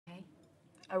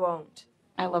I won't.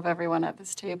 I love everyone at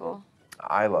this table.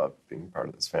 I love being part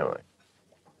of this family.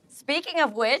 Speaking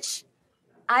of which,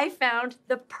 I found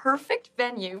the perfect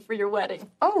venue for your wedding.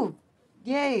 Oh,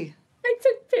 yay. I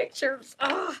took pictures.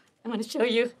 Oh, I'm gonna show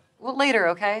you. Well, later,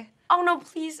 okay? Oh, no,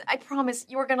 please. I promise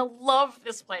you are gonna love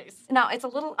this place. Now, it's a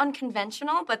little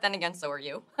unconventional, but then again, so are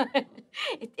you.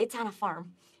 It's on a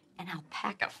farm, an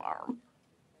alpaca farm.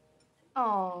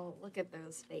 Oh, look at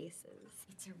those faces.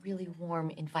 It's a really warm,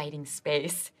 inviting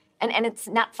space. And it's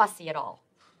not fussy at all.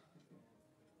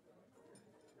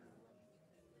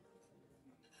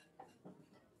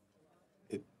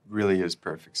 It really is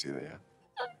perfect, Celia.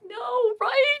 I know,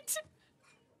 right?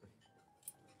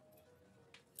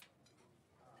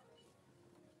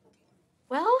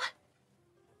 Well?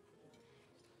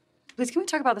 Please, can we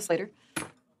talk about this later?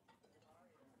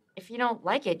 If you don't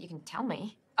like it, you can tell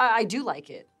me. I do like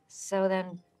it. So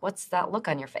then, what's that look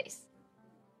on your face?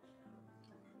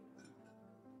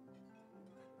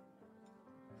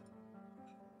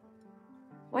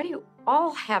 Why do you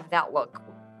all have that look?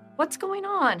 What's going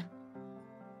on?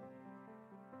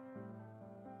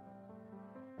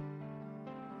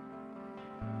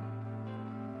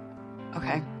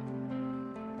 Okay.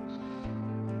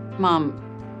 Mom,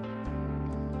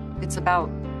 it's about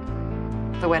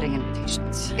the wedding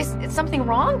invitations. Is something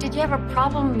wrong? Did you have a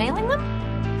problem mailing them?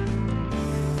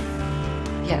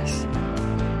 Yes.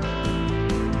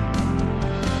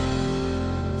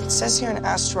 It says here an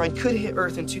asteroid could hit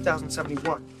Earth in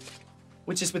 2071,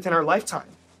 which is within our lifetime.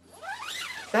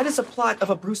 That is a plot of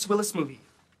a Bruce Willis movie,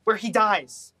 where he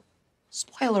dies.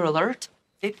 Spoiler alert.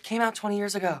 It came out 20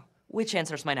 years ago. Which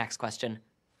answers my next question.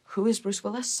 Who is Bruce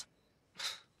Willis?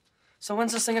 So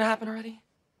when's this thing gonna happen already?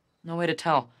 No way to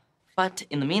tell. But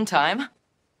in the meantime,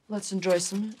 let's enjoy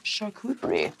some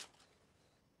charcuterie.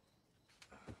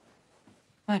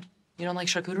 What? You don't like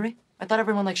charcuterie? I thought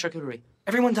everyone liked charcuterie.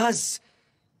 Everyone does,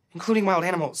 including wild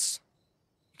animals.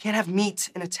 You can't have meat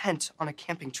in a tent on a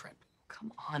camping trip.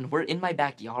 Come on, we're in my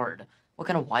backyard. What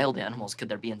kind of wild animals could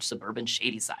there be in suburban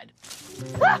Shadyside?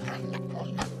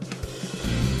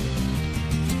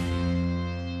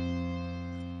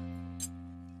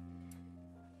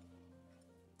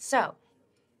 So,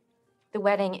 the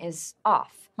wedding is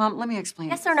off. Mom, let me explain.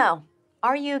 Yes or no?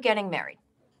 Are you getting married?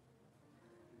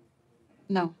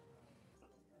 No.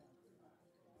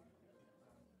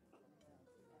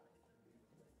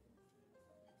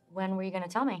 When were you gonna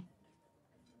tell me?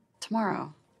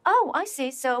 Tomorrow. Oh, I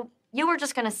see. So you were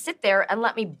just gonna sit there and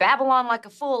let me babble on like a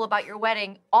fool about your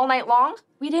wedding all night long?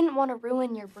 We didn't want to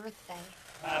ruin your birthday.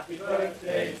 Happy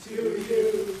birthday to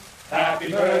you.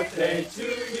 Happy birthday to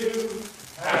you.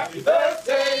 Happy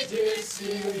birthday, dear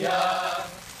Celia.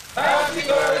 Happy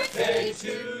birthday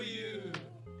to you.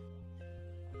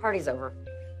 Party's over.